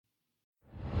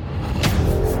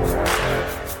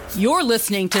You're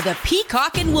listening to the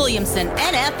Peacock and Williamson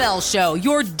NFL Show,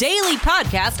 your daily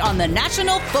podcast on the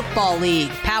National Football League,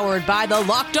 powered by the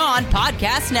Locked On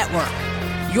Podcast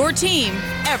Network. Your team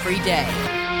every day.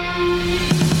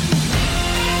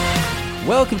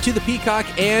 Welcome to the Peacock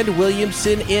and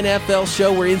Williamson NFL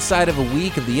Show. We're inside of a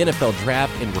week of the NFL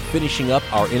Draft, and we're finishing up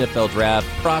our NFL Draft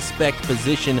prospect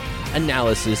position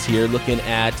analysis here, looking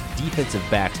at defensive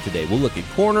backs today. We'll look at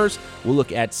corners. We'll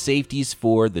look at safeties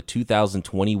for the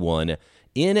 2021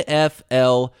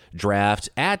 NFL Draft.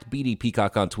 At BD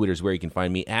Peacock on Twitter is where you can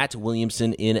find me. At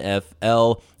Williamson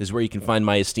NFL is where you can find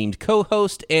my esteemed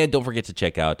co-host. And don't forget to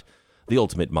check out the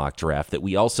Ultimate Mock Draft that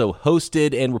we also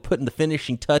hosted, and we're putting the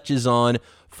finishing touches on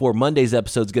for Monday's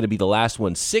episode. Is going to be the last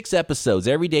one. 6 episodes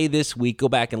every day this week. Go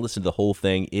back and listen to the whole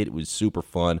thing. It was super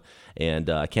fun,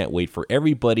 and I can't wait for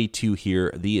everybody to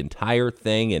hear the entire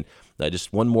thing. And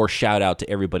just one more shout out to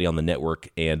everybody on the network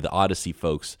and the Odyssey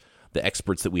folks, the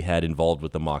experts that we had involved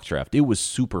with the mock draft. It was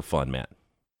super fun, Matt.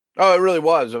 Oh, it really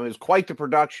was. I mean, it was quite the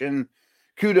production.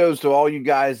 Kudos to all you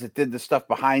guys that did the stuff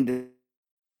behind the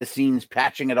scenes,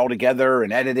 patching it all together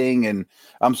and editing. And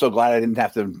I'm so glad I didn't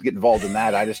have to get involved in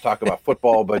that. I just talk about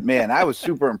football. But man, I was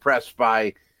super impressed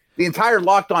by the entire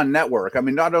Locked On network. I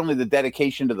mean, not only the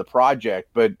dedication to the project,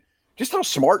 but just how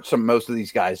smart most of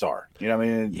these guys are. You know, I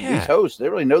mean, These hosts, they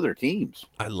really know their teams.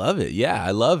 I love it. Yeah, I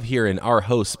love hearing our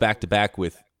hosts back to back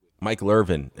with Michael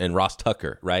Irvin and Ross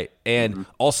Tucker, right? And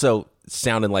also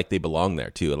sounding like they belong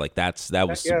there too. Like that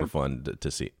was super fun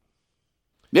to see.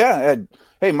 Yeah.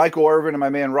 Hey, Michael Irvin and my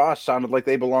man Ross sounded like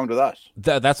they belonged with us.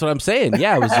 That's what I'm saying.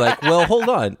 Yeah, I was like, well, hold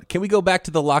on. Can we go back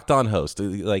to the Locked On host?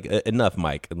 Like, enough,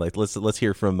 Mike. Like, let's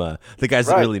hear from the guys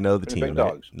that really know the team. Big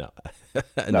dogs. No,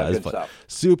 it's fun. Stuff.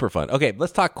 Super fun. Okay,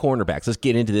 let's talk cornerbacks. Let's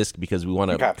get into this because we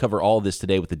want to cover all this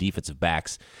today with the defensive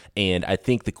backs. And I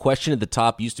think the question at the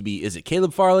top used to be, is it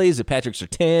Caleb Farley? Is it Patrick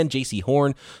Surtain? J.C.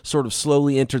 Horn sort of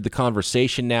slowly entered the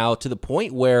conversation now to the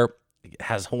point where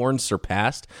has Horn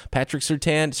surpassed Patrick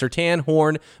Surtain? Surtain,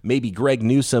 Horn, maybe Greg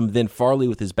Newsome, then Farley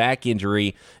with his back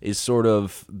injury is sort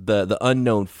of the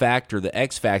unknown factor, the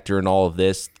X factor in all of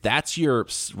this. That's your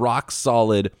rock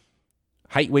solid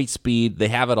height, weight, speed. They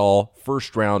have it all.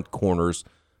 First round corners.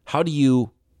 How do you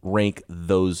rank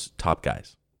those top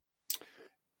guys?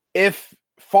 If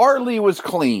Farley was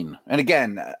clean, and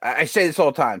again, I say this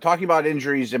all the time, talking about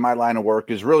injuries in my line of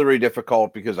work is really, really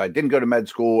difficult because I didn't go to med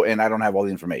school and I don't have all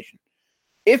the information.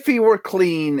 If he were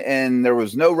clean and there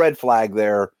was no red flag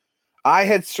there, I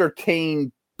had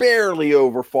Surtain barely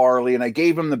over Farley, and I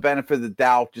gave him the benefit of the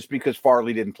doubt just because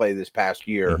Farley didn't play this past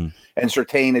year, and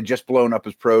Surtain had just blown up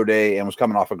his pro day and was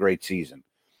coming off a great season.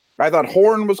 I thought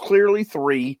Horn was clearly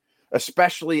 3,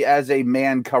 especially as a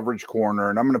man coverage corner,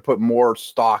 and I'm going to put more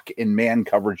stock in man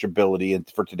coverage ability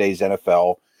for today's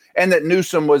NFL, and that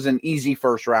Newsome was an easy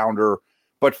first rounder,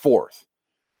 but 4th.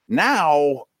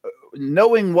 Now,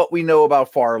 knowing what we know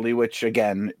about Farley, which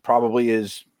again probably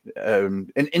is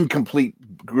an incomplete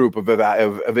group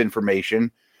of information,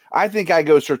 I think I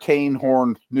go Surtain,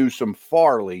 Horn, Newsome,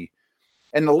 Farley.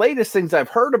 And the latest things I've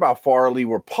heard about Farley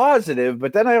were positive,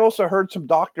 but then I also heard some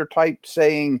doctor type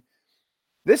saying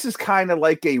this is kind of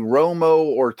like a Romo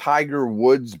or Tiger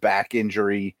Woods back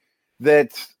injury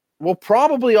that will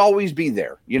probably always be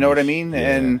there. You know what I mean? Yeah.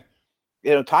 And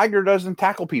Tiger doesn't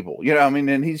tackle people,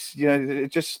 and he's,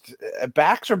 it just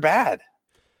backs are bad.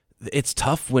 It's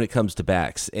tough when it comes to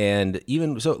backs. And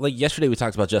even so, like yesterday, we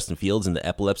talked about Justin Fields and the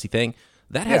epilepsy thing.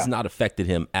 That has not affected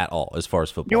him at all as far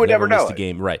as football. You would never know a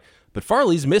game, right? But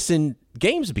Farley's missing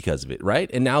games because of it, right?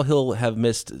 And now he'll have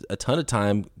missed a ton of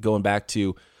time going back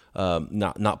to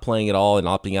not playing at all and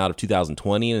opting out of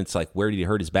 2020. And it's like, where did he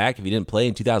hurt his back if he didn't play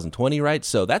in 2020, right?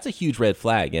 So that's a huge red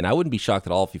flag. And I wouldn't be shocked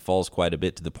at all if he falls quite a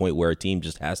bit to the point where a team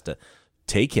just has to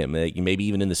take him. Maybe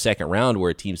even in the second round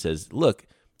where a team says, look,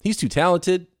 he's too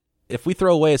talented. If we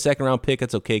throw away a second round pick,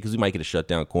 that's okay because we might get a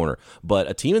shutdown corner. But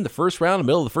a team in the first round, the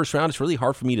middle of the first round, it's really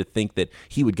hard for me to think that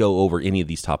he would go over any of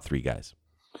these top 3 guys.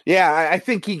 Yeah, I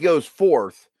think he goes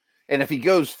 4th. And if he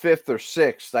goes 5th or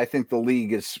 6th, I think the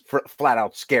league is flat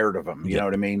out scared of him. You know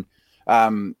what I mean?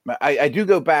 I do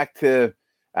go back to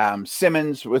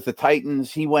Simmons with the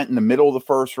Titans. He went in the middle of the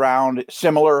first round,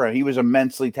 similar. He was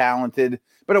immensely talented,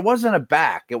 but it wasn't a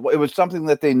back. It was something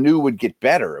that they knew would get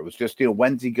better. It was just,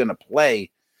 when's he going to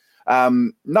play?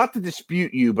 Not to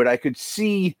dispute you, but I could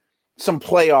see some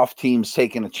playoff teams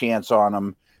taking a chance on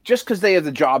him just because they have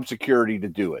the job security to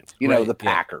do it. The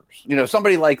Packers,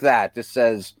 somebody like that just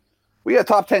says, we got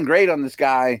top 10 grade on this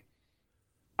guy.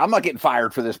 I'm not getting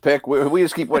fired for this pick. We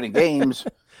just keep winning games.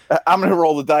 I'm going to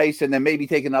roll the dice and then maybe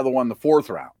take another one in the 4th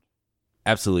round.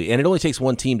 Absolutely. And it only takes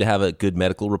one team to have a good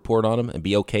medical report on him and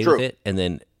be okay with it. And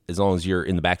then as long as you're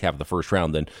in the back half of the first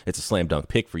round, then it's a slam dunk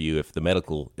pick for you if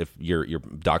your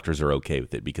doctors are okay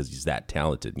with it, because he's that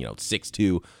talented.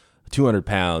 6'2", 200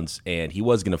 pounds, and he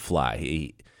was going to fly.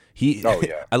 He Oh,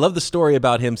 yeah. I love the story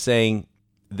about him saying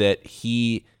that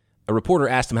a reporter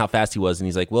asked him how fast he was, and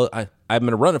he's like, well, I'm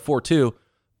going to run at 4.2,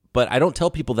 but I don't tell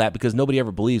people that because nobody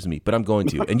ever believes me, but I'm going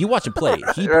to. And you watch him play.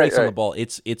 He breaks on the ball.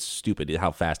 It's stupid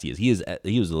how fast he is.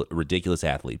 He was a ridiculous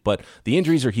athlete, but the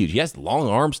injuries are huge. He has long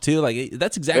arms too. Like,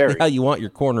 that's exactly how you want your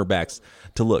cornerbacks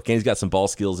to look. And he's got some ball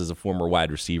skills as a former wide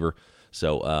receiver.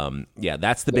 So,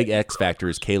 that's the big X factor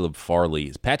is Caleb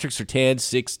Farley. Patrick Surtain,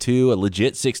 6'2", a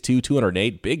legit 6'2",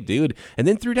 208, big dude, and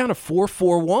then threw down a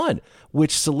 4.41,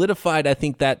 which solidified, I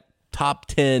think, that top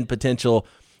 10 potential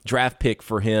draft pick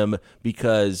for him,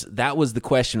 because that was the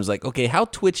question. It was like, okay, how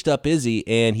twitched up is he?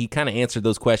 And he kind of answered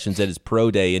those questions at his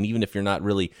pro day. And even if you're not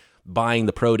really buying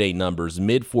the pro day numbers,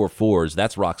 mid 4.4s,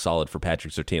 that's rock solid for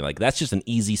Patrick Surtain. Like, that's just an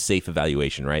easy, safe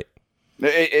evaluation, right?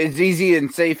 It's easy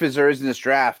and safe as there is in this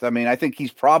draft. I mean, I think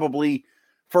he's probably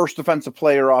first defensive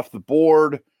player off the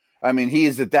board. I mean, he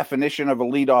is the definition of a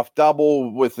leadoff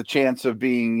double with the chance of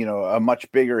being, a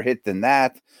much bigger hit than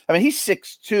that. I mean, he's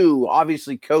 6'2",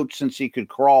 obviously coached since he could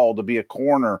crawl to be a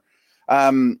corner.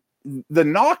 The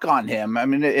knock on him, I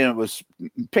mean, it was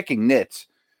picking nits,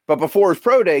 but before his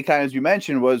pro day, kind of as you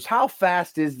mentioned, was how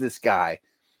fast is this guy?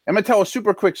 I'm going to tell a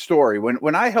super quick story.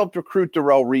 When I helped recruit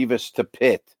Darrelle Revis to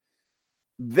Pitt,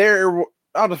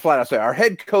 I'll just flat out say, our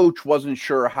head coach wasn't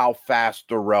sure how fast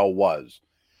Darrelle was.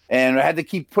 And I had to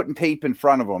keep putting tape in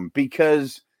front of him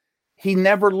because he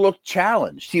never looked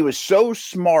challenged. He was so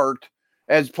smart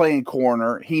as playing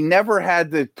corner. He never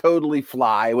had to totally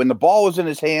fly. When the ball was in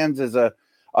his hands as a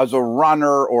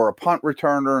runner or a punt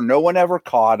returner, no one ever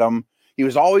caught him. He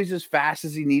was always as fast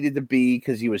as he needed to be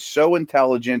because he was so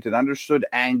intelligent and understood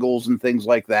angles and things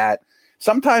like that.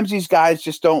 Sometimes these guys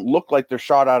just don't look like they're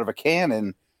shot out of a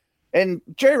cannon. And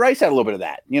Jerry Rice had a little bit of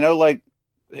that. No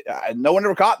one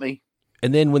ever caught me.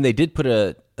 And then when they did put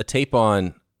a tape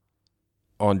on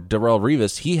Darrelle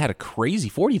Revis, he had a crazy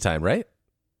 40 time, right?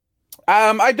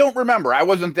 I don't remember. I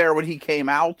wasn't there when he came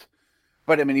out,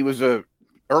 but I mean, he was a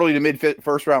early to mid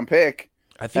first round pick.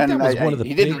 I think that was one of the.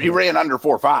 He ran under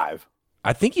 4.5.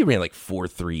 I think he ran like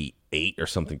 4.38 or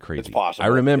something crazy. It's possible. I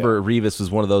remember Revis was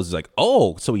one of those like,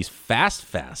 oh, so he's fast.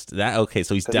 So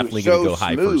he's definitely going to go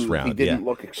high first round. He didn't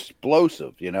look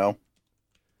explosive,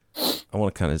 I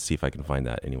want to kind of see if I can find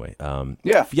that anyway.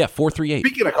 4.38.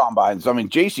 Speaking of combines, I mean,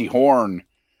 J.C. Horn,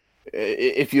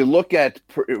 if you look at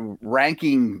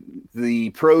ranking the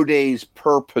pro days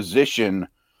per position,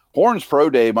 Horn's pro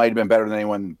day might have been better than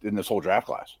anyone in this whole draft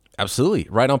class. Absolutely.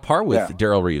 Right on par with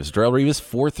Darrelle Revis. Darrelle Revis,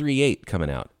 4.38 coming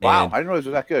out. Wow, I didn't know it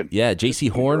was that good. Yeah, J.C.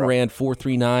 Horn ran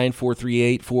 4.39,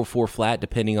 4.38, 4.4 flat,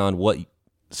 depending on what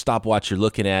stopwatch you're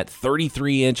looking at.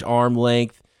 33-inch arm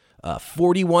length.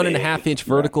 41.5-inch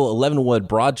vertical, 11-wood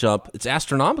broad jump. It's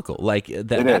astronomical. Like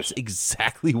that's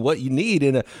exactly what you need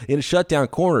in a shutdown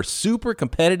corner. Super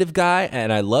competitive guy,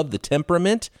 and I love the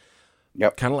temperament.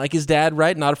 Yep, kind of like his dad,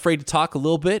 right? Not afraid to talk a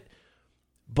little bit,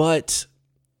 but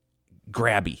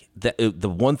grabby. The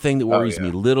one thing that worries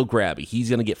me, little grabby. He's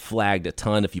going to get flagged a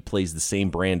ton if he plays the same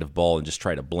brand of ball and just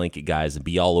try to blanket guys and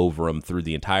be all over them through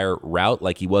the entire route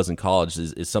like he was in college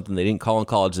is something they didn't call in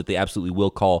college that they absolutely will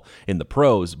call in the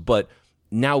pros. But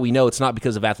now we know it's not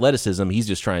because of athleticism. He's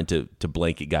just trying to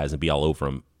blanket guys and be all over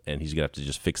them, and he's going to have to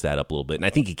just fix that up a little bit. And I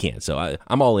think he can. So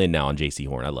I'm all in now on J.C.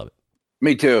 Horn. I love it.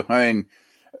 Me too. I mean,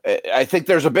 I think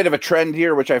there's a bit of a trend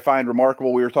here, which I find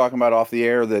remarkable. We were talking about off the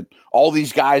air that all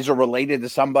these guys are related to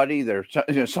somebody. They're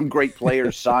some great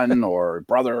player's son or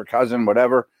brother or cousin,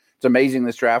 whatever. It's amazing,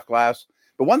 this draft class.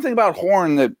 But one thing about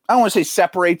Horn that I don't want to say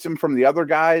separates him from the other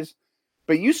guys,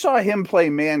 but you saw him play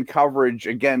man coverage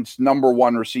against number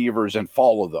one receivers and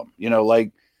follow them.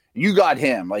 Like you got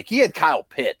him. Like he had Kyle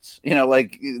Pitts.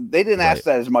 Like they didn't ask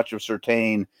that as much of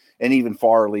Surtain. And even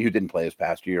Farley, who didn't play this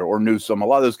past year, or Newsome. A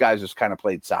lot of those guys just kind of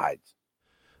played sides.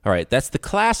 All right, that's the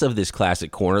class of this classic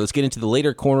corner. Let's get into the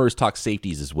later corners, talk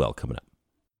safeties as well coming up.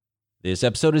 This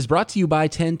episode is brought to you by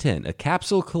 1010, a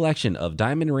capsule collection of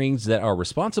diamond rings that are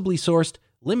responsibly sourced,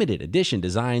 limited edition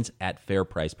designs at fair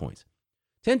price points.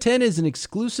 1010 is an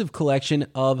exclusive collection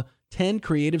of 10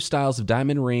 creative styles of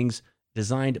diamond rings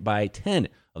designed by 10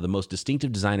 of the most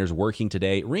distinctive designers working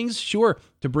today. Rings sure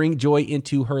to bring joy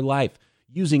into her life.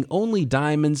 Using only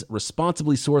diamonds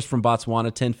responsibly sourced from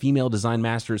Botswana, 10 female design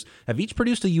masters have each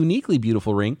produced a uniquely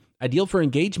beautiful ring, ideal for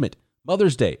engagement,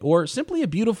 Mother's Day, or simply a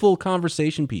beautiful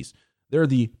conversation piece. They're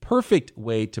the perfect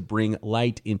way to bring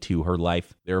light into her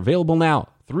life. They're available now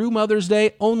through Mother's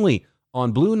Day only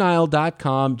on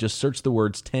BlueNile.com. Just search the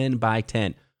words 10 by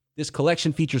 10. This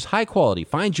collection features high-quality,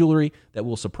 fine jewelry that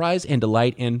will surprise and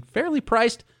delight and fairly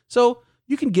priced, so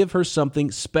you can give her something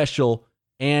special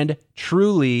and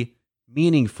truly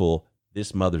meaningful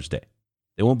this Mother's Day.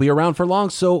 They won't be around for long,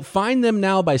 so find them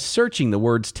now by searching the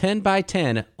words 10 by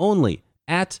 10 only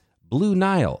at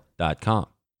BlueNile.com.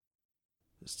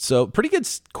 So pretty good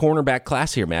cornerback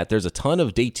class here, Matt. There's a ton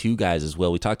of day 2 guys as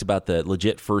well. We talked about the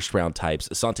legit first-round types.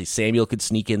 Asante Samuel could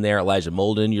sneak in there. Elijah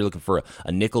Molden, you're looking for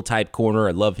a nickel-type corner.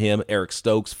 I love him. Eric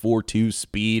Stokes, 4'2",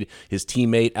 speed. His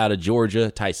teammate out of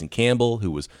Georgia, Tyson Campbell, who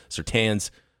was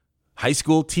Surtain's high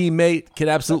school teammate, could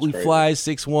absolutely fly,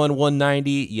 6'1",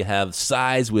 190. You have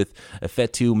size with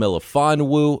Efetu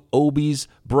Melifonwu, Obi's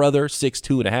brother,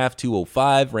 6'2 and a half,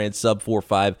 205, ran sub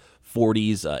 4.5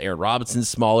 40s. Aaron Robinson's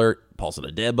smaller. Paulson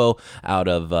Adebo out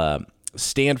of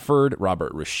Stanford.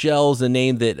 Robert Rochelle's a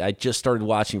name that I just started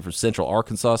watching from Central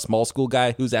Arkansas, small school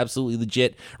guy who's absolutely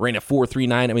legit, ran a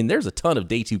 4.39. I mean, there's a ton of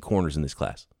day 2 corners in this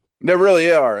class. There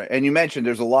really are. And you mentioned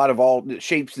there's a lot of all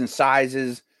shapes and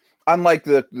sizes. Unlike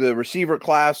the receiver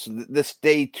class, this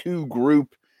day 2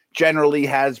 group generally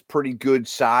has pretty good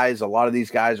size. A lot of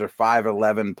these guys are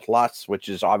 5'11 plus, which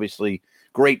is obviously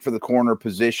great for the corner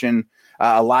position.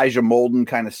 Elijah Molden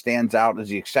kind of stands out as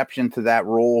the exception to that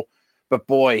role. But,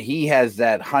 boy, he has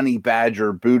that honey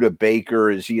badger, Buda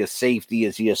Baker. Is he a safety?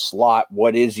 Is he a slot?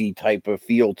 What is he type of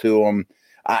feel to him?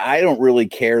 I don't really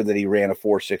care that he ran a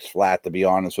 4.6 flat, to be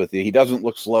honest with you. He doesn't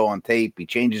look slow on tape. He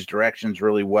changes directions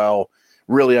really well,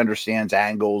 really understands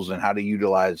angles and how to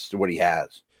utilize what he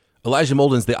has. Elijah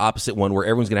Molden's the opposite one, where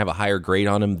everyone's going to have a higher grade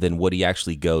on him than what he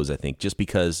actually goes, I think, just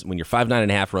because when you're 5'9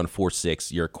 and a half, run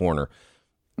 4.6, you're a corner.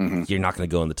 You're not going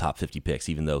to go in the top 50 picks,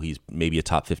 even though he's maybe a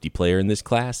top 50 player in this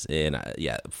class. And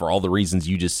for all the reasons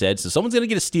you just said. So someone's going to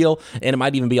get a steal, and it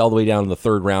might even be all the way down in the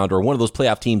 3rd round, or one of those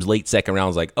playoff teams late 2nd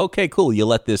round is like, okay, cool, you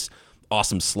let this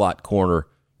awesome slot corner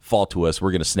fall to us.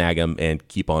 We're going to snag him and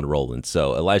keep on rolling.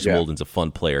 So Elijah Molden's a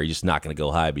fun player. He's just not going to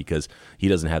go high because he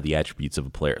doesn't have the attributes of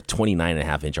a player.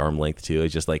 29.5-inch arm length, too.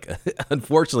 It's just like,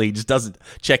 unfortunately, he just doesn't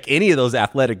check any of those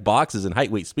athletic boxes and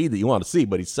height, weight, speed that you want to see,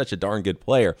 but he's such a darn good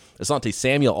player. Asante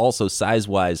Samuel also,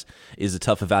 size-wise, is a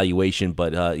tough evaluation,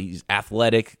 but he's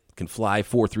athletic, can fly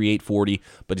 4.38 40,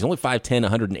 but he's only 5'10",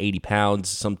 180 pounds.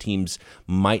 Some teams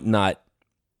might not,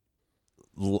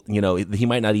 he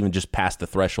might not even just pass the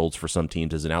thresholds for some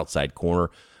teams as an outside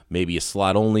corner. Maybe a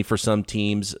slot only for some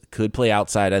teams. Could play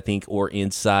outside, I think, or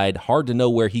inside. Hard to know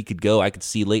where he could go. I could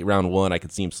see late round 1. I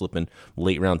could see him slipping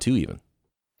late round 2 even.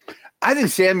 I think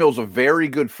Samuel's a very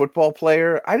good football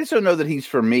player. I just don't know that he's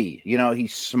for me.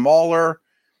 He's smaller.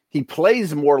 He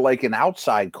plays more like an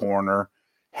outside corner,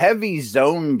 heavy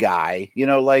zone guy,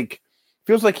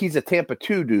 feels like he's a Tampa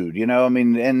 2 dude,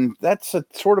 and that's a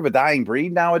sort of a dying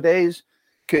breed nowadays.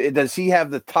 Does he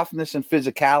have the toughness and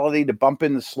physicality to bump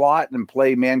in the slot and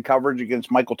play man coverage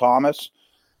against Michael Thomas?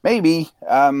 Maybe.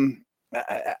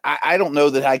 I don't know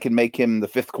that I can make him the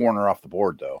 5th corner off the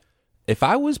board, though. If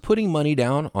I was putting money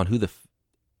down on who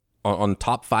on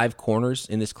top 5 corners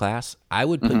in this class, I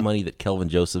would put money that Kelvin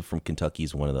Joseph from Kentucky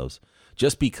is one of those.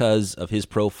 Just because of his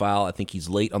profile, I think he's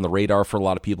late on the radar for a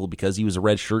lot of people because he was a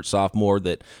redshirt sophomore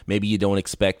that maybe you don't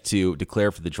expect to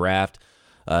declare for the draft.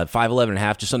 5'11 and a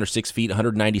half, just under 6 feet,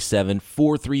 197,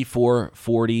 4.34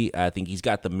 40. I think he's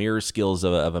got the mirror skills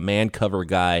of a man cover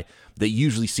guy that you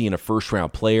usually see in a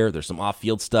first-round player. There's some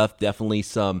off-field stuff, definitely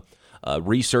some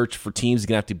research for teams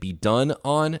going to have to be done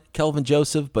on Kelvin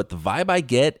Joseph, but the vibe I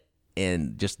get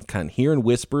and just kind of hearing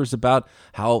whispers about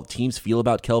how teams feel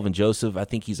about Kelvin Joseph, I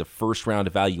think he's a first-round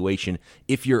evaluation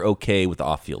if you're okay with the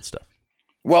off-field stuff.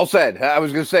 Well said. I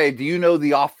was going to say, do you know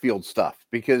the off-field stuff?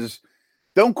 Because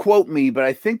don't quote me, but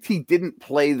I think he didn't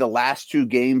play the last 2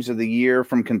 games of the year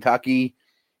from Kentucky,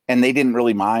 and they didn't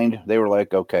really mind. They were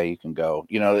like, okay, you can go.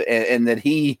 And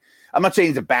that I'm not saying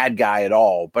he's a bad guy at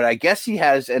all, but I guess he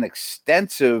has an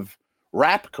extensive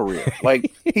rap career.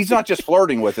 Like, he's not just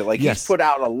flirting with it. Like, he's put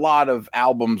out a lot of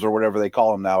albums or whatever they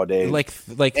call them nowadays.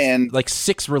 Like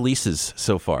 6 releases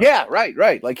so far. Yeah,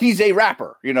 right. Like, he's a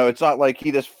rapper. It's not like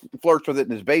he just flirts with it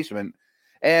in his basement.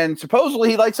 And supposedly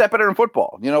he likes that better than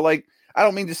football. I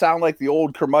don't mean to sound like the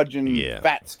old curmudgeon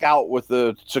fat scout with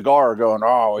the cigar going,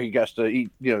 oh, he gets to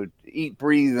eat,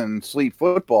 breathe, and sleep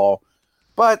football.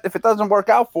 But if it doesn't work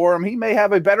out for him, he may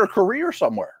have a better career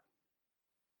somewhere.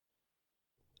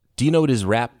 Do you know what his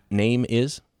rap name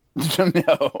is?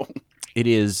 No. It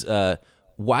is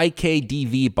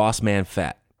YKDV Bossman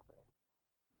Fat.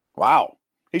 Wow.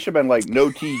 He should have been like no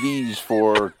TVs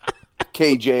for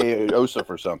KJ Osif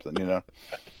or something,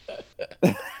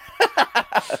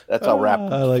 That's how rap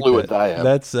fluid I am.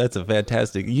 That's a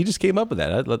fantastic. You just came up with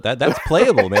that. That's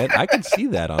playable, man. I can see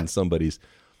that on somebody's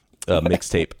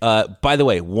mixtape. By the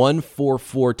way,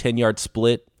 1.44 10-yard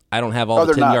split. I don't have all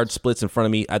the 10-yard splits in front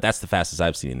of me. That's the fastest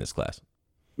I've seen in this class.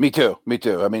 Me too.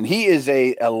 I mean, he is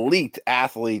a elite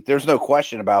athlete. There's no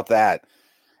question about that.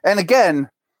 And again,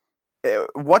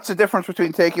 what's the difference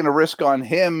between taking a risk on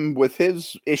him with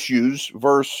his issues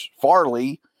versus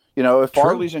Farley? You know, if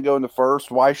Farley's going to go in the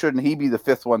first, why shouldn't he be the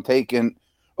fifth one taken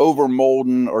over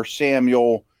Molden or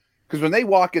Samuel? Because when they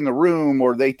walk in the room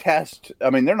or they test,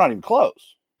 I mean, they're not even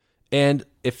close. And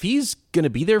if he's going to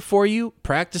be there for you,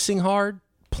 practicing hard,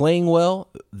 playing well,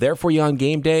 there for you on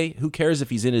game day, who cares if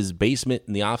he's in his basement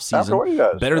in the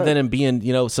offseason? Better than him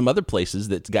being, some other places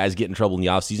that guys get in trouble in the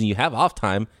offseason. You have off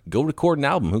time, go record an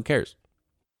album. Who cares?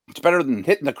 It's better than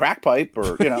hitting the crack pipe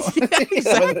or,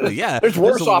 Exactly, yeah. There's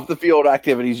worse off the field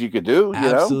activities you could do.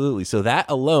 Absolutely. So that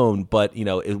alone, but,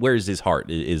 where's his heart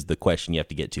is the question you have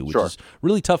to get to, which is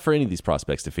really tough for any of these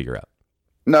prospects to figure out.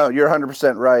 No, you're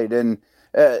 100% right. And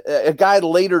a guy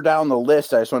later down the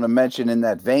list I just want to mention in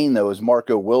that vein, though, is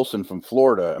Marco Wilson from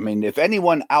Florida. I mean, if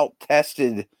anyone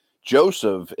out-tested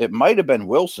Joseph, it might have been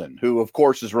Wilson, who, of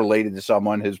course, is related to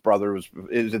someone. His brother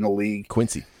is in the league.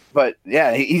 Quincy. But,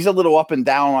 yeah, he's a little up and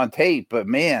down on tape. But,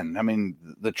 man, I mean,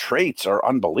 the traits are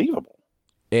unbelievable.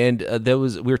 And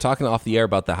we were talking off the air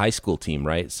about the high school team,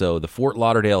 right? So the Fort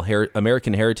Lauderdale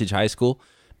American Heritage High School,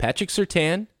 Patrick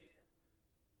Surtain,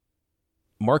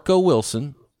 Marco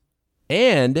Wilson,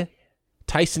 and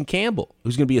Tyson Campbell,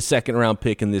 who's going to be a second-round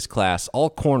pick in this class. All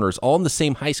corners, all in the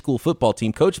same high school football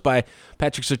team, coached by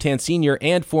Patrick Surtain Sr.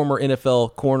 and former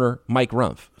NFL corner Mike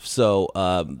Rumph. So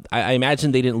I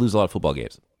imagine they didn't lose a lot of football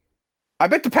games. I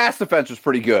bet the pass defense was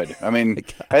pretty good. I mean,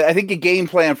 I think a game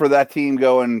plan for that team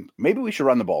going, maybe we should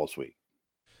run the ball this week.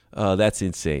 That's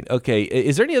insane. Okay,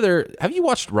 is there any other – have you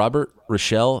watched Robert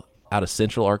Rochelle out of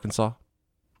Central Arkansas?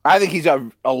 I think he's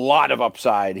a lot of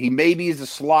upside. He maybe is a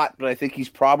slot, but I think he's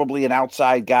probably an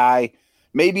outside guy.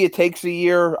 Maybe it takes a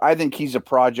year. I think he's a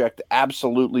project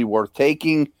absolutely worth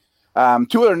taking.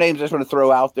 Two other names I just want to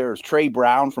throw out there is Trey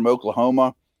Brown from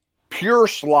Oklahoma. Pure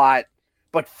slot,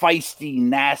 but feisty,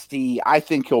 nasty. I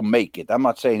think he'll make it. I'm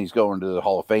not saying he's going to the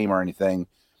Hall of Fame or anything.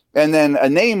 And then a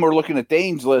name we're looking at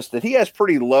Dane's list that he has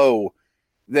pretty low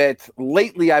that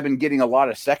lately I've been getting a lot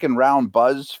of second-round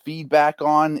buzz feedback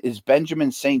on is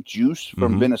Benjamin St. Juste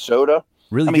from Minnesota.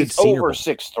 Really good senior over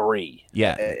 6'3".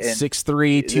 Yeah,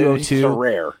 6'3", 202. It's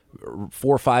rare.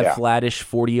 4.5 flattish,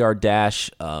 40-yard dash.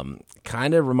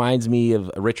 Kind of reminds me of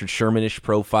a Richard Sherman-ish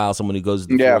profile, someone who goes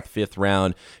to the fourth, fifth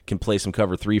round, can play some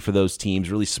cover three for those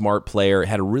teams. Really smart player,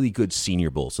 had a really good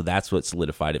Senior Bowl, so that's what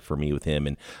solidified it for me with him.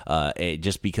 And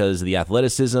just because of the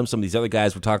athleticism, some of these other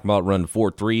guys we're talking about running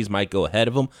 4.3s might go ahead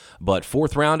of him. But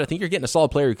fourth round, I think you're getting a solid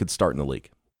player who could start in the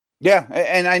league. Yeah,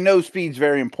 and I know speed's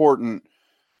very important,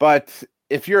 but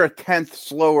if you're a tenth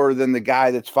slower than the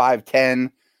guy that's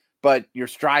 5'10", but your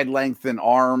stride length and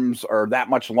arms are that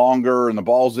much longer and the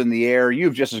ball's in the air, you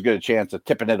have just as good a chance of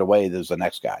tipping it away as the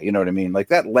next guy. You know what I mean? Like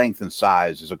that length and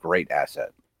size is a great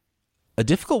asset. A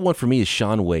difficult one for me is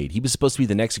Shaun Wade. He was supposed to be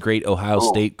the next great Ohio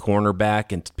State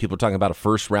cornerback, and people are talking about a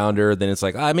first rounder. Then it's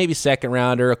like, maybe second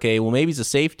rounder. Okay, well, maybe he's a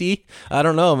safety. I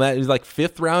don't know, man. He's like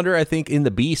fifth rounder. I think in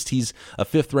the Beast, he's a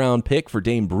fifth round pick for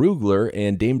Dane Brugler,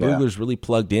 and Dane Brugler's really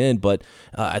plugged in. But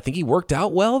I think he worked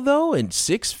out well, though, and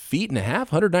 6 feet and a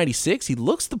half, 196. He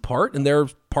looks the part, and there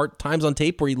are times on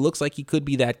tape where he looks like he could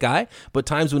be that guy, but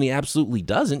times when he absolutely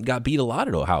doesn't. Got beat a lot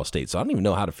at Ohio State, so I don't even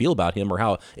know how to feel about him or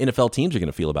how NFL teams are going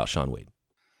to feel about Shaun Wade.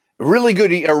 Really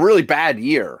good, a really bad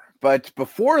year. But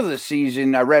before the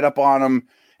season, I read up on him,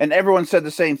 and everyone said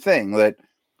the same thing, that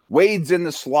Wade's in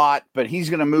the slot, but he's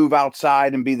going to move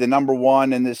outside and be the number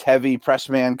one in this heavy press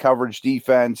man coverage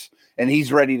defense, and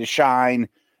he's ready to shine.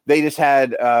 They just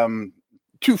had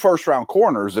 2 first-round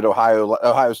corners at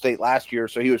Ohio State last year,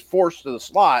 so he was forced to the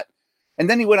slot, and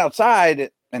then he went outside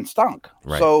and stunk.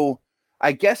 Right. So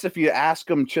I guess if you ask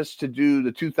him just to do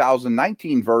the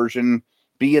 2019 version,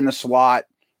 be in the slot,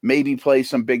 maybe play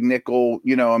some big nickel,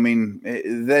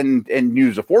 then and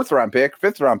use a fifth round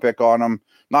pick on him,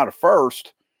 not a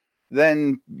first,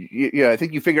 then I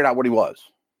think you figured out what he was.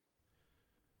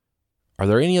 Are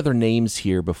there any other names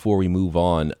here before we move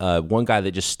on? One guy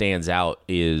that just stands out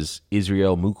is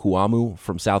Israel Mukuamu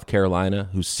from South Carolina,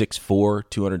 who's 6'4",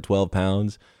 212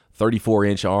 pounds.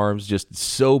 34-inch arms, just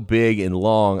so big and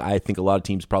long. I think a lot of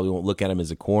teams probably won't look at him as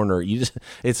a corner.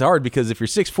 It's hard because if you're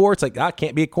 6'4", it's like,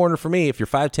 can't be a corner for me. If you're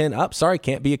 5'10", sorry,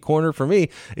 can't be a corner for me.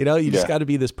 You just got to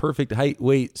be this perfect height,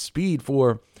 weight, speed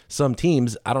for some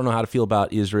teams. I don't know how to feel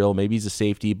about Israel. Maybe he's a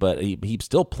safety, but he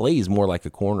still plays more like a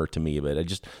corner to me. But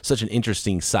just such an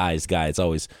interesting sized guy. It's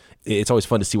always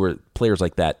fun to see where players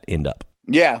like that end up.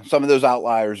 Yeah, some of those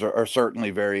outliers are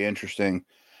certainly very interesting.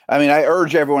 I mean, I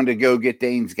urge everyone to go get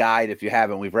Dane's guide if you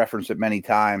haven't. We've referenced it many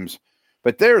times,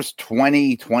 but there's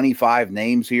 20, 25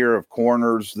 names here of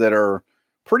corners that are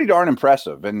pretty darn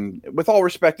impressive. And with all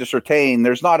respect to Surtain,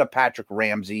 there's not a Patrick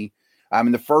Ramsey. I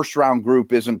mean, the first round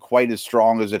group isn't quite as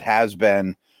strong as it has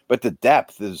been, but the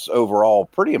depth is overall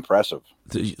pretty impressive.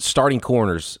 The starting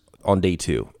corners on day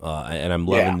 2, and I'm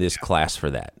loving this class for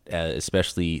that,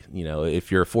 especially,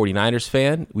 if you're a 49ers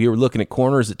fan. We were looking at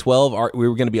corners at 12. We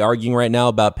were going to be arguing right now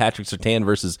about Patrick Surtain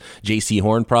versus J.C.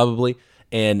 Horn probably,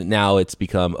 and now it's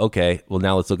become, okay, well,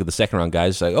 now let's look at the second round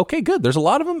guys. It's like, okay, good. There's a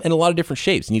lot of them and a lot of different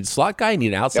shapes. You need a slot guy, you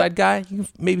need an outside guy. You can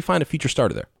maybe find a future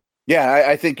starter there. Yeah,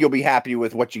 I think you'll be happy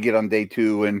with what you get on day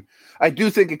 2, and I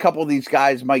do think a couple of these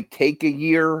guys might take a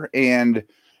year, and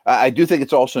I do think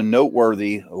it's also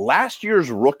noteworthy. Last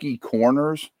year's rookie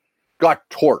corners got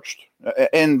torched,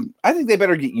 and I think they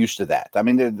better get used to that. I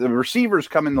mean, the receivers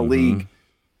come in the league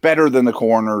better than the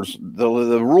corners. The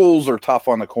rules are tough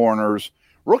on the corners.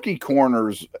 Rookie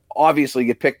corners obviously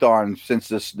get picked on since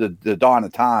the dawn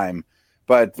of time,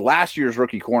 but last year's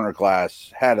rookie corner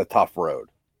class had a tough road.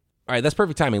 All right, that's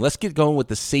perfect timing. Let's get going with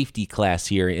the safety class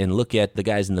here and look at the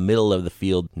guys in the middle of the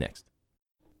field next.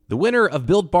 The winner of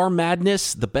Built Bar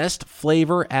Madness, the best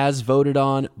flavor as voted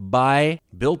on by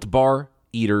Built Bar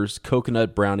Eaters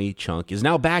Coconut Brownie Chunk, is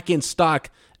now back in stock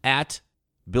at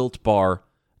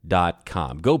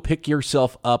BuiltBar.com. Go pick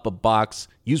yourself up a box.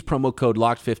 Use promo code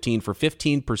LOCKED15 for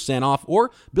 15% off,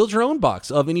 or build your own box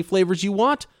of any flavors you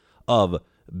want of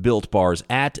Built Bars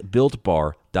at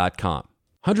BuiltBar.com.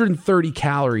 130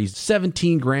 calories,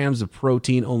 17 grams of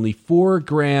protein, only 4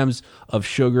 grams of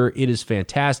sugar. It is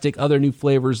fantastic. Other new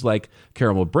flavors like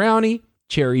caramel brownie,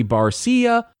 cherry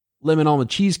barcia, lemon almond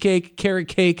cheesecake, carrot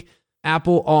cake,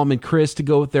 apple almond crisp to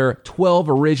go with their 12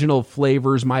 original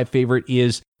flavors. My favorite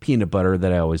is peanut butter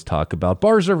that I always talk about.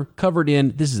 Bars are covered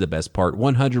in, this is the best part,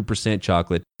 100%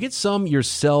 chocolate. Get some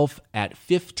yourself at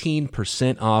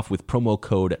 15% off with promo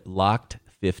code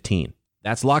LOCKED15.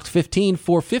 That's LOCKED15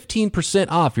 for 15%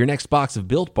 off your next box of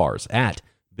Built Bars at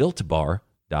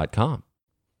BuiltBar.com.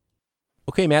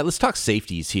 Okay, Matt, let's talk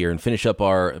safeties here and finish up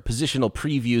our positional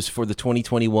previews for the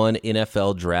 2021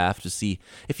 NFL Draft to see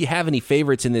if you have any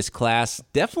favorites in this class.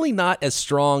 Definitely not as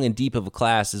strong and deep of a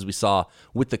class as we saw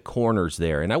with the corners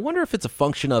there. And I wonder if it's a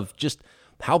function of just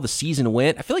how the season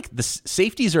went. I feel like the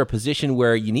safeties are a position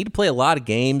where you need to play a lot of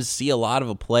games, see a lot of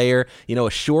a player, a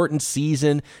shortened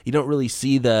season. You don't really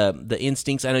see the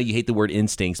instincts. I know you hate the word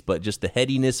instincts, but just the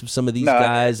headiness of some of these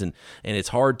guys. And it's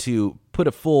hard to put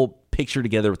a full picture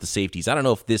together with the safeties. I don't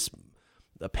know if this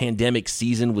pandemic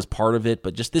season was part of it,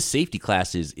 but just this safety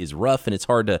class is rough, and it's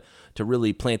hard to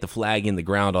really plant the flag in the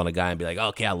ground on a guy and be like,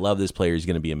 okay, I love this player. He's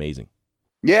going to be amazing.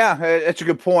 Yeah, it's a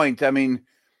good point. I mean,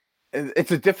 it's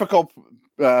a difficult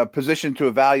position to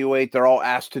evaluate. They're all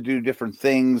asked to do different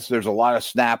things. There's a lot of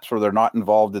snaps where they're not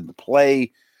involved in the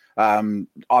play.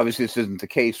 Obviously, this isn't the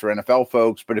case for NFL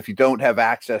folks, but if you don't have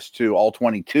access to all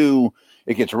 22,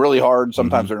 it gets really hard.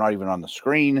 Sometimes they're not even on the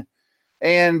screen.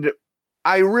 And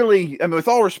I mean, with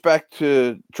all respect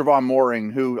to Trevon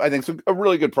Moehrig, who I think is a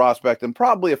really good prospect and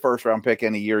probably a first-round pick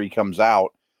any year he comes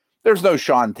out, there's no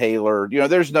Sean Taylor.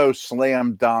 There's no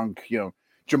slam dunk,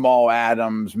 Jamal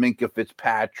Adams, Minkah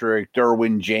Fitzpatrick,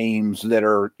 Derwin James that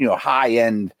are,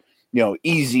 high-end,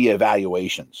 easy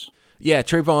evaluations. Yeah,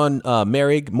 Trevon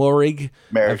Moehrig.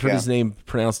 I've heard his name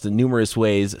pronounced in numerous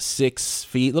ways. 6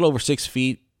 feet, a little over 6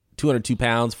 feet, 202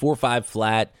 pounds, 4.5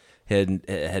 flat.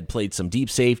 Had played some deep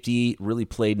safety, really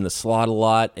played in the slot a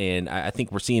lot, and I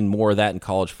think we're seeing more of that in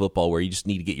college football where you just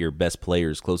need to get your best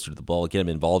players closer to the ball, get them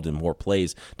involved in more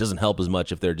plays. Doesn't help as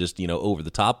much if they're just, over the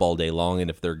top all day long, and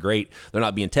if they're great, they're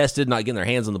not being tested, not getting their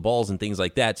hands on the balls and things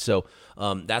like that. So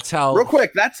that's how... Real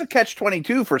quick, that's a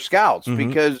catch-22 for scouts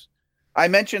because I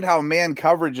mentioned how man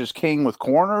coverage is king with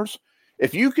corners.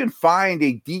 If you can find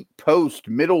a deep post,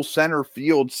 middle center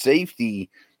field safety...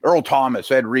 Earl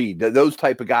Thomas, Ed Reed, those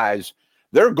type of guys,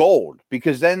 they're gold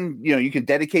because then, you can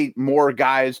dedicate more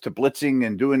guys to blitzing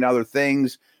and doing other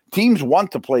things. Teams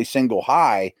want to play single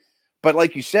high. But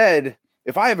like you said,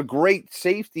 if I have a great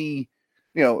safety,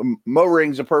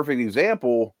 Moehrig's a perfect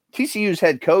example. TCU's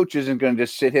head coach isn't going to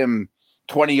just sit him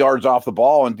 20 yards off the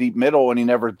ball in deep middle and he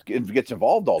never gets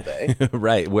involved all day.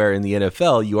 Right. Where in the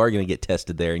NFL, you are going to get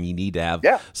tested there and you need to have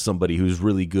somebody who's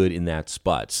really good in that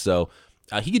spot. So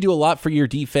He could do a lot for your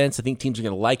defense. I think teams are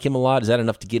going to like him a lot. Is that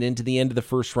enough to get into the end of the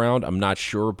first round? I'm not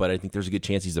sure, but I think there's a good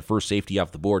chance he's the first safety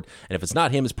off the board. And if it's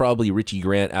not him, it's probably Richie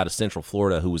Grant out of Central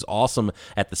Florida, who was awesome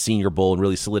at the Senior Bowl and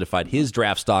really solidified his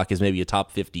draft stock as maybe a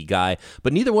top 50 guy.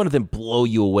 But neither one of them blow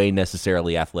you away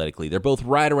necessarily athletically. They're both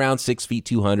right around 6 feet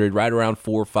 200, right around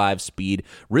 4.5 speed.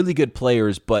 Really good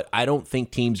players, but I don't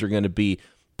think teams are going to be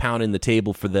pounding the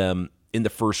table for them in the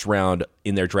first round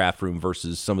in their draft room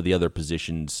versus some of the other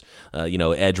positions,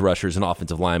 edge rushers and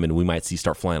offensive linemen we might see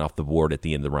start flying off the board at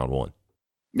the end of round one.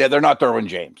 Yeah, they're not Derwin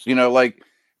James.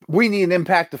 We need an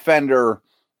impact defender.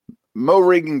 Mo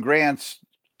Regan Grant's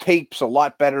tape's a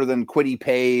lot better than Kwity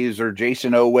Paye's or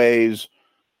Jason Oweh's.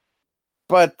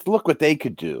 But look what they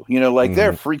could do.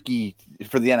 They're freaky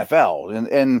for the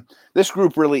NFL. And this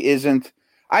group really isn't.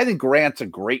 I think Grant's a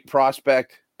great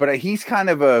prospect, but he's kind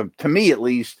of to me at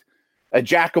least, a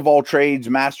jack of all trades,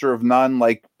 master of none.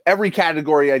 Like every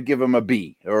category, I'd give him a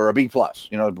B or a B plus.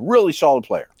 Really solid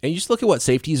player. And you just look at what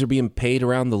safeties are being paid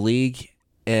around the league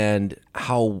and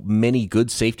how many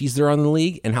good safeties there are in the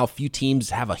league and how few teams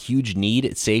have a huge need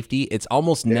at safety. It's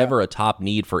almost never a top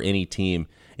need for any team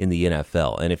in the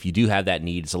NFL. And if you do have that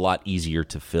need, it's a lot easier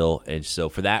to fill. And so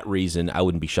for that reason, I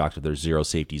wouldn't be shocked if there's 0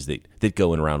 safeties that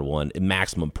go in round one,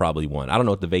 maximum probably 1. I don't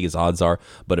know what the Vegas odds are,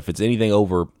 but if it's anything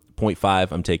over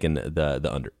 0.5, I'm taking the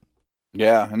under.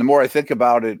 Yeah, and the more I think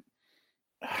about it,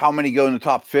 how many go in the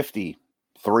top 50?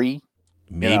 3?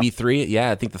 Maybe 3. Yeah,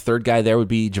 I think the third guy there would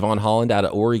be Javon Holland out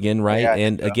of Oregon, right?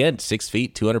 Again, 6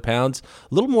 feet, 200 pounds.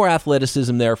 A little more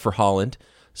athleticism there for Holland.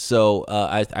 So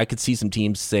I could see some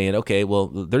teams saying, okay, well,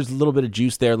 there's a little bit of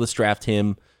juice there. Let's draft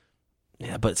him.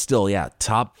 Yeah, but still,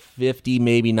 top 50,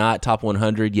 maybe not. Top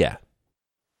 100, yeah.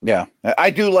 Yeah, I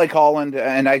do like Holland,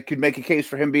 and I could make a case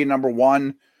for him being number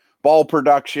 1. Ball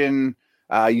production,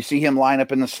 you see him line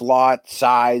up in the slot,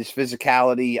 size,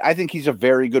 physicality. I think he's a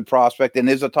very good prospect and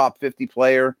is a top 50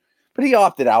 player, but he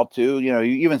opted out too.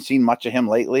 You haven't seen much of him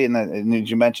lately. And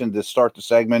as you mentioned to start the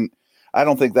segment, I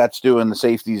don't think that's doing the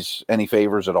safeties any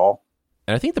favors at all.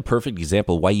 And I think the perfect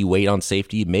example of why you wait on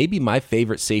safety, maybe my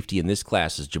favorite safety in this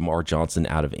class is Jamar Johnson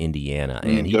out of Indiana.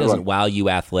 And he doesn't wow you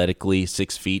athletically,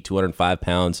 6 feet, 205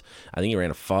 pounds. I think he ran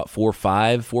a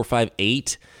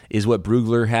 4.58 is what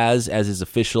Brugler has as his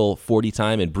official 40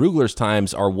 time. And Brugler's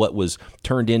times are what was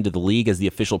turned into the league as the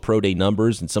official pro day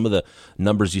numbers. And some of the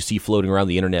numbers you see floating around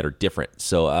the internet are different.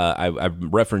 So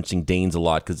I'm referencing Danes a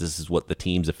lot because this is what the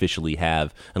teams officially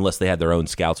have, unless they had their own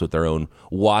scouts with their own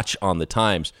watch on the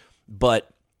times. But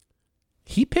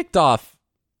he picked off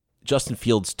Justin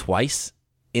Fields twice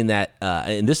in that.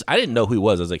 In this, I didn't know who he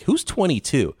was. I was like, "Who's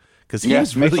 22?" Because he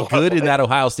was really good in that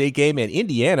Ohio State game. And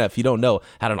Indiana, if you don't know,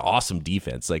 had an awesome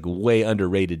defense, like way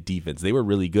underrated defense. They were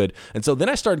really good. And so then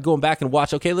I started going back and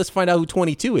watch. Okay, let's find out who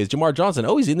 22 is. Jamar Johnson.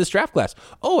 Oh, he's in this draft class.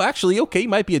 Oh, actually, okay, he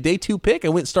might be a day 2 pick. I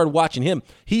went and started watching him.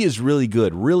 He is really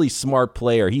good, really smart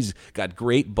player. He's got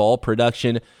great ball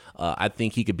production. I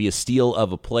think he could be a steal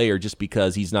of a player just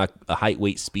because he's not a height,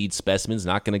 weight, speed specimen. He's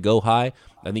not going to go high.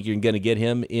 I think you're going to get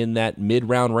him in that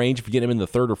mid-round range. If you get him in the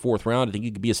 3rd or 4th round, I think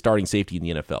he could be a starting safety in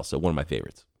the NFL. So one of my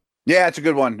favorites. Yeah, it's a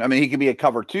good one. I mean, he could be a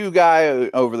cover 2 guy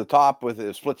over the top with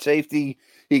a split safety.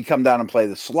 He could come down and play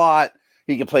the slot.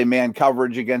 He could play man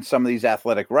coverage against some of these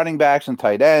athletic running backs and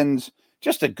tight ends.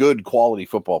 Just a good quality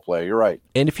football player. You're right.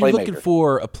 And if you're looking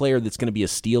for a player that's going to be a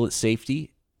steal at safety,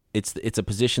 it's a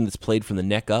position that's played from the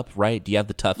neck up, right? Do you have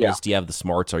the toughness? Yeah. Do you have the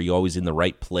smarts? Are you always in the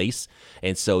right place?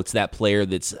 And so it's that player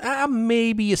that's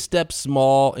maybe a step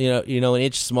small, an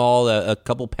inch small, a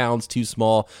couple pounds too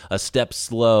small, a step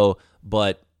slow,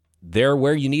 but they're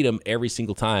where you need them every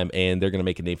single time, and they're going to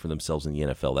make a name for themselves in the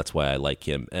NFL. That's why I like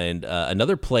him. And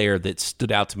another player that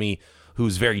stood out to me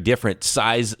who's very different,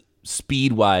 size,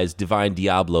 speed-wise, Divine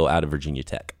Diablo out of Virginia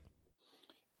Tech.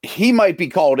 He might be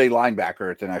called a linebacker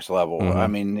at the next level. Mm-hmm. I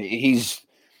mean,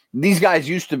 these guys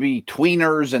used to be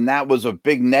tweeners, and that was a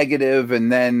big negative.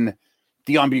 And then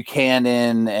Deion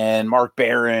Buchanan and Mark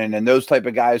Barron and those type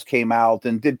of guys came out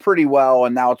and did pretty well.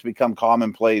 And now it's become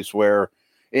commonplace where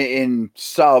in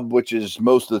sub, which is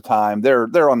most of the time,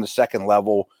 they're on the second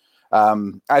level.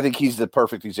 I think he's the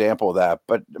perfect example of that.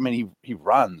 But I mean, he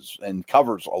runs and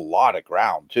covers a lot of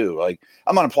ground too. Like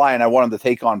I'm not implying I want him to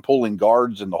take on pulling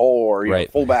guards in the hole or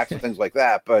fullbacks and things like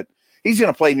that, but he's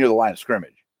going to play near the line of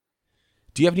scrimmage.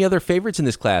 Do you have any other favorites in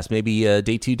this class? Maybe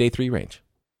day 2, day 3 range?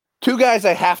 2 guys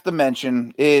I have to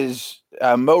mention is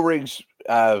Mo Riggs'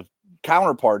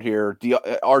 counterpart here,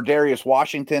 Ardarius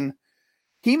Washington.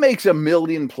 He makes a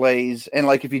million plays, and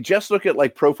like if you just look at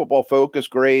like Pro Football Focus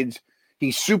grades,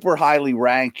 he's super highly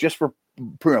ranked just for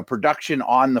production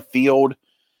on the field.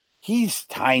 He's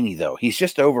tiny, though. He's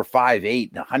just over 5'8"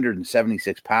 and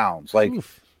 176 pounds. Like,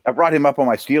 Oof. I brought him up on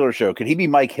my Steelers show. Could he be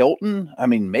Mike Hilton? I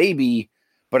mean, maybe,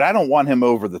 but I don't want him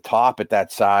over the top at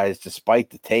that size,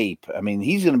 despite the tape. I mean,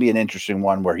 he's going to be an interesting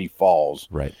one where he falls.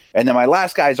 Right. And then my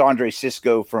last guy is Andre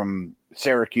Cisco from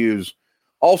Syracuse,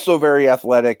 also very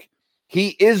athletic.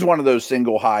 He is one of those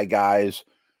single high guys,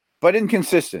 but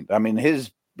inconsistent. I mean, his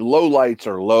low lights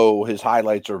are low, his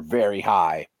highlights are very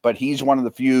high, but he's one of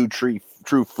the few true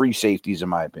free safeties, in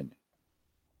my opinion.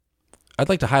 I'd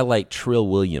like to highlight Trill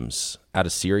Williams out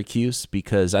of Syracuse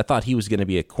because I thought he was going to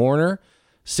be a corner,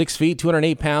 6 feet,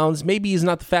 208 pounds. Maybe he's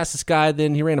not the fastest guy.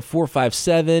 Then he ran a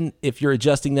 4.57. If you're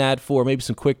adjusting that for maybe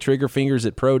some quick trigger fingers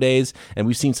at pro days, and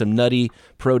we've seen some nutty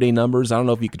pro day numbers. I don't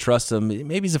know if you could trust him.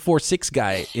 Maybe he's a 4.6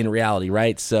 guy in reality,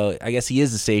 right? So I guess he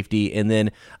is a safety. And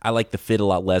then I like the fit a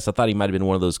lot less. I thought he might have been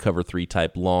one of those cover 3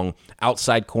 type long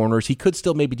outside corners. He could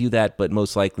still maybe do that, but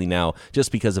most likely now,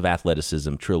 just because of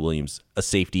athleticism, Trill Williams, a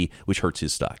safety, which hurts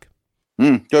his stock.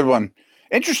 Good one.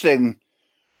 Interesting.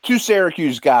 2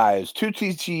 Syracuse guys, 2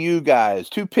 TCU guys,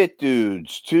 2 Pitt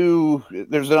dudes, 2.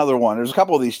 There's another one. There's a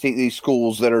couple of these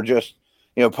schools that are just,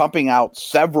 pumping out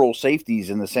several safeties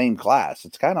in the same class.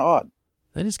 It's kind of odd.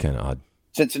 That is kind of odd.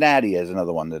 Cincinnati has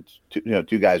another one that's 2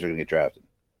 guys are going to get drafted.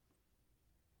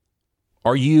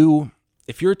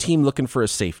 If you're a team looking for a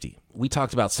safety, we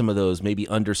talked about some of those maybe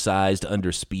undersized,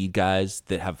 underspeed guys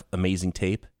that have amazing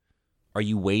tape. Are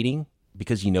you waiting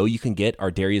because you can get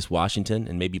Ardarius Washington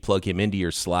and maybe plug him into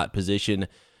your slot position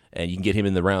and you can get him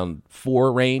in the round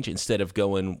 4 range instead of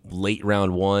going late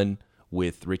round 1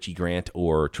 with Richie Grant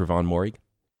or Trevon Moehrig?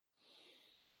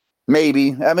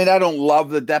 Maybe. I mean, I don't love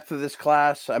the depth of this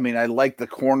class. I mean, I like the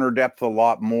corner depth a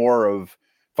lot more of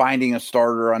finding a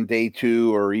starter on day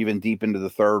 2 or even deep into the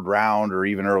 3rd round or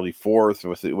even early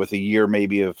 4th with a year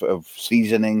maybe of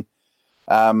seasoning.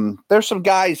 There's some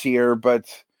guys here,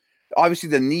 but obviously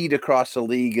the need across the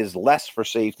league is less for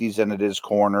safeties than it is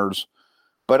corners.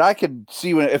 But I could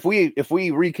see if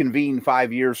we reconvene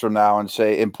 5 years from now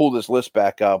and pull this list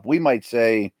back up, we might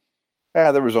say,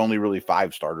 there was only really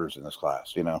 5 starters in this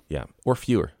class, Yeah, or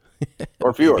fewer.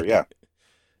 Or fewer, yeah.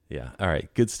 Yeah, all right,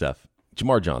 good stuff.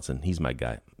 Jamar Johnson, he's my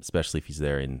guy, especially if he's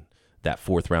there in that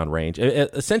 4th round range.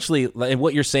 Essentially, and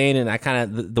what you're saying, and I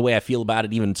kind of the way I feel about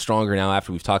it even stronger now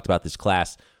after we've talked about this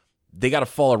class, they got to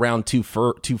fall around too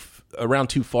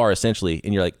far, essentially,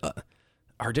 and you're like,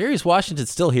 Ardarius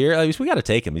Washington's still here? I mean, we got to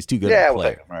take him. He's too good to play. We'll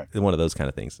take him, right. One of those kind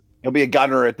of things. He'll be a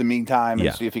gunner at the meantime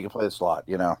and see if he can play the slot,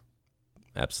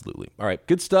 Absolutely. All right,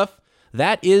 good stuff.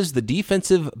 That is the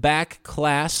defensive back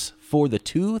class for the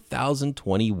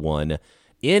 2021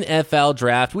 NFL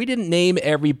Draft. We didn't name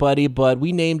everybody, but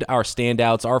we named our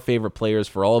standouts, our favorite players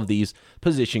for all of these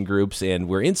position groups, and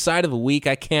we're inside of a week.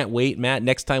 I can't wait, Matt.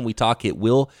 Next time we talk, it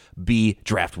will be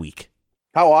draft week.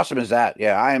 How awesome is that?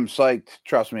 Yeah, I am psyched.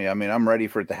 Trust me. I mean, I'm ready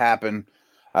for it to happen.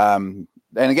 And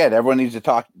again, everyone needs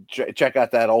to check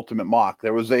out that ultimate mock.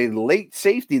 There was a late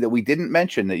safety that we didn't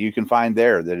mention that you can find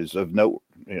there that is of note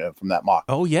from that mock.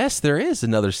 Oh, yes, there is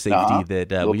another safety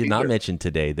that we did not mention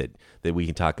today that we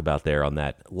can talk about there on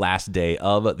that last day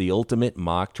of the ultimate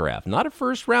mock draft. Not a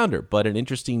first rounder, but an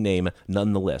interesting name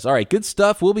nonetheless. All right, good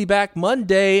stuff. We'll be back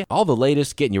Monday. All the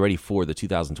latest, getting you ready for the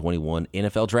 2021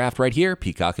 NFL Draft right here,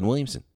 Peacock and Williamson.